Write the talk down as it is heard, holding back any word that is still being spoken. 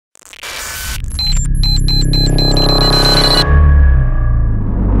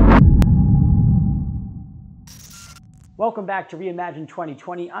Welcome back to Reimagine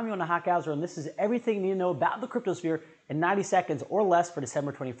 2020. I'm Yonah Hochhauser, and this is everything you need to know about the cryptosphere in 90 seconds or less for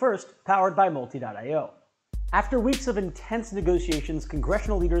December 21st, powered by Multi.io. After weeks of intense negotiations,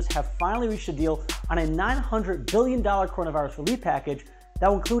 congressional leaders have finally reached a deal on a $900 billion coronavirus relief package that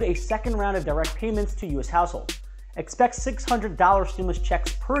will include a second round of direct payments to U.S. households. Expect $600 stimulus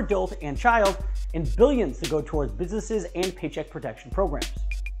checks per adult and child, and billions to go towards businesses and paycheck protection programs.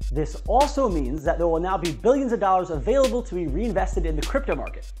 This also means that there will now be billions of dollars available to be reinvested in the crypto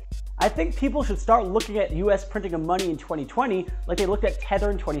market. I think people should start looking at US printing of money in 2020 like they looked at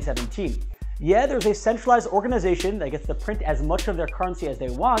Tether in 2017. Yeah, there's a centralized organization that gets to print as much of their currency as they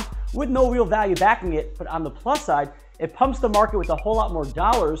want with no real value backing it, but on the plus side, it pumps the market with a whole lot more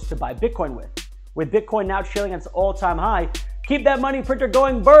dollars to buy Bitcoin with. With Bitcoin now trailing at its all-time high, keep that money printer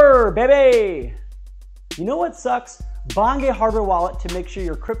going, brrr, baby! You know what sucks? Buying a hardware wallet to make sure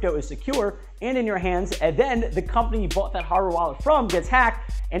your crypto is secure and in your hands, and then the company you bought that hardware wallet from gets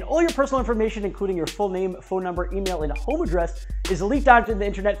hacked, and all your personal information, including your full name, phone number, email, and home address, is leaked out into the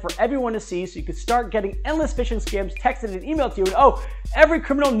internet for everyone to see, so you can start getting endless phishing scams texted and emailed to you, and oh, every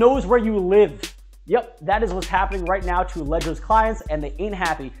criminal knows where you live. Yep, that is what's happening right now to Ledger's clients, and they ain't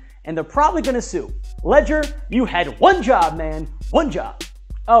happy, and they're probably gonna sue. Ledger, you had one job, man, one job.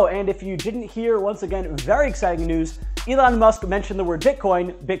 Oh, and if you didn't hear, once again, very exciting news, Elon Musk mentioned the word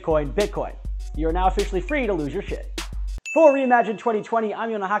Bitcoin, Bitcoin, Bitcoin. You're now officially free to lose your shit. For Reimagine 2020,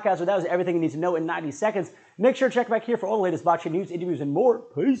 I'm Yonah Hochhauser. That was everything you need to know in 90 seconds. Make sure to check back here for all the latest blockchain news, interviews, and more.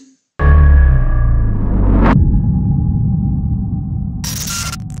 Peace.